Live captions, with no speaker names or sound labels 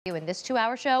in this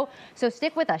 2-hour show, so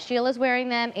stick with us. Sheila's wearing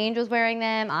them, Angel's wearing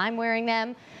them, I'm wearing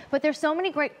them, but there's so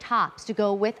many great tops to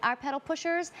go with our pedal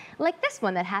pushers, like this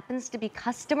one that happens to be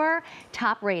customer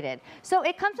top rated. So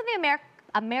it comes from the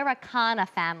Americana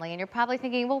family, and you're probably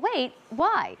thinking, well, wait,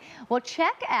 why? Well,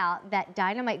 check out that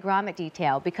dynamite grommet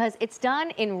detail, because it's done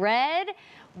in red,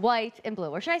 white, and blue.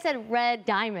 Or should I say red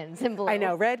diamonds and blue? I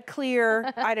know, red,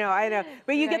 clear, I know.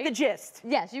 But you get the gist.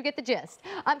 Yes, you get the gist.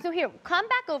 So here, come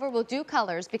back over, we'll do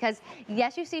colors, because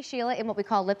yes, you see Sheila in what we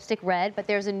call lipstick red, but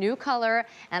there's a new color,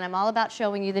 and I'm all about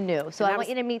showing you the new. So I want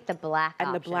you to meet the black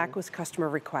option. And the black was customer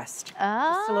request.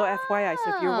 Oh. Just a little FYI,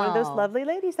 so if you're one of those lovely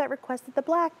ladies that requested the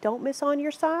black, don't miss on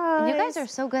your size. You guys are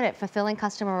so good at fulfilling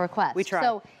customer requests. We try.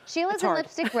 So Sheila's in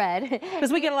lipstick red.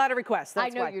 Because we get a lot of requests,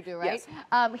 that's why. I know you do, right?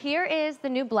 Yes. Here is the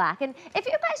new black. And if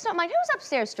you guys don't mind, who's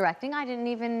upstairs directing? I didn't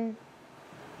even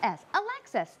ask.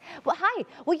 Alexis. Well, hi.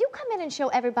 Will you come in and show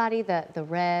everybody the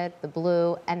red, the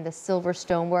blue, and the silver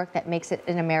stonework that makes it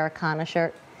an Americana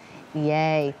shirt?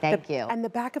 Yay, thank you. And the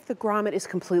back of the grommet is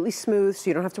completely smooth, so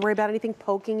you don't have to worry about anything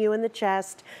poking you in the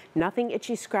chest. Nothing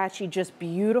itchy, scratchy, just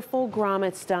beautiful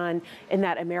grommets done in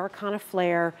that Americana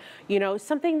flair. You know,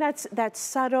 something that's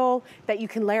subtle, that you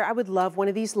can layer. I would love one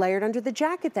of these layered under the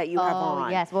jacket that you have on. Oh,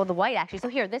 yes. Well, the white, actually. So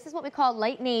here, this is what we call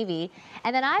light navy.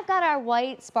 And then I've got our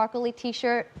white sparkly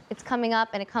t-shirt. It's coming up,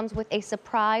 and it comes with a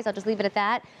surprise. I'll just leave it at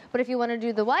that. But if you want to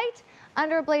do the white,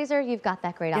 under a blazer, you've got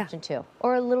that great option too.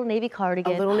 Or a little navy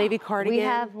cardigan. A little navy cardigan. We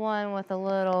have one with a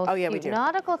little cute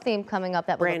nautical theme coming up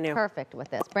that will look perfect with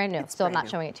this. Brand new. It's Still not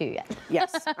showing it to you yet.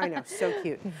 Yes, I know, so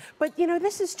cute. But you know,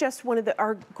 this is just one of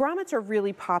our grommets are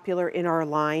really popular in our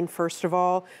line, first of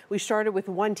all. We started with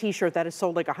one t-shirt that has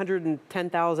sold like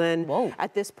 110,000. Whoa.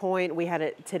 At this point, we had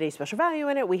it today's special value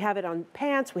in it. We have it on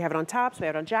pants, we have it on tops, we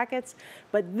have it on jackets.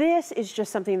 But this is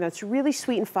just something that's really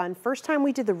sweet and fun. First time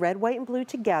we did the red, white, and blue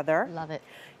together. Love it.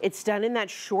 It's done in that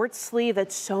short sleeve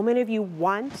that so many of you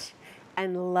want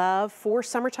and love for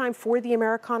summertime, for the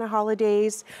Americana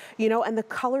holidays, you know, and the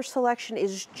color selection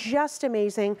is just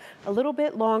amazing. A little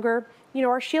bit longer. You know,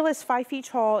 our Sheila is 5 feet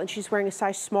tall, and she's wearing a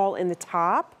size small in the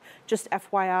top, just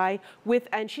FYI,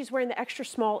 and she's wearing the extra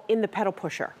small in the pedal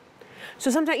pusher.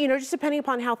 So sometimes, you know, just depending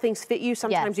upon how things fit you,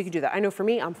 sometimes you can do that. I know for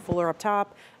me, I'm fuller up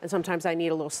top, and sometimes I need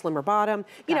a little slimmer bottom.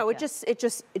 You know, it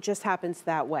just happens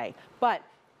that way. But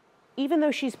even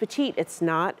though she's petite, it's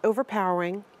not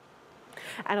overpowering.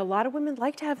 And a lot of women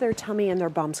like to have their tummy and their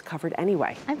bums covered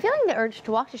anyway. I'm feeling the urge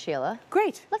to walk to Sheila.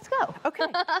 Great. Let's go. Okay.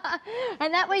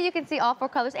 And that way you can see all 4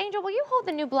 colors. Angel, will you hold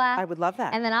the new black? I would love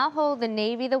that. And then I'll hold the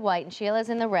navy, the white, and Sheila's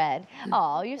in the red.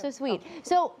 Oh, you're so sweet.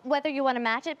 So whether you want to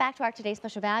match it back to our today's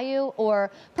special value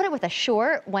or put it with a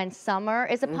short when summer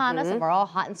is upon us and we're all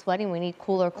hot and sweaty and we need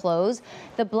cooler clothes,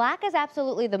 the black is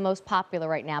absolutely the most popular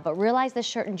right now. But realize this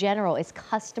shirt in general is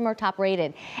customer top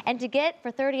rated. And to get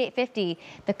for $38.50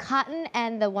 the cotton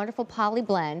and the wonderful poly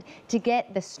blend, to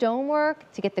get the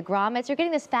stonework, to get the grommets, you're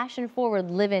getting this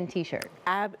fashion-forward live-in t-shirt.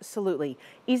 Absolutely.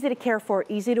 Easy to care for,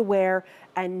 easy to wear,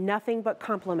 and nothing but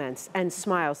compliments and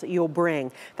smiles that you'll bring.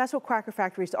 That's what Quacker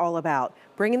Factory is all about.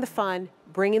 Bringing the fun,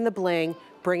 bringing the bling,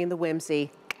 bringing the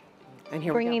whimsy. And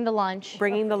here we go. Bringing the lunch.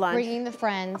 Bringing the lunch. Bringing the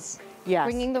friends. Yes.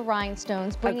 Bringing the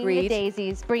rhinestones, bringing the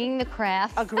daisies, bringing the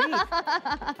crafts. Agreed.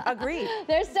 Agreed.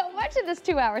 There's so much in this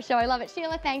 2-hour show. I love it.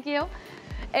 Sheila, thank you.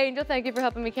 Angel, thank you for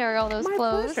helping me carry all those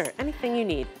clothes. My pleasure. Anything you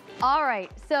need. All right,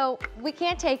 so we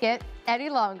can't take it any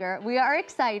longer. We are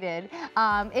excited.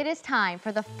 It is time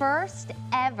for the first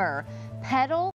ever pedal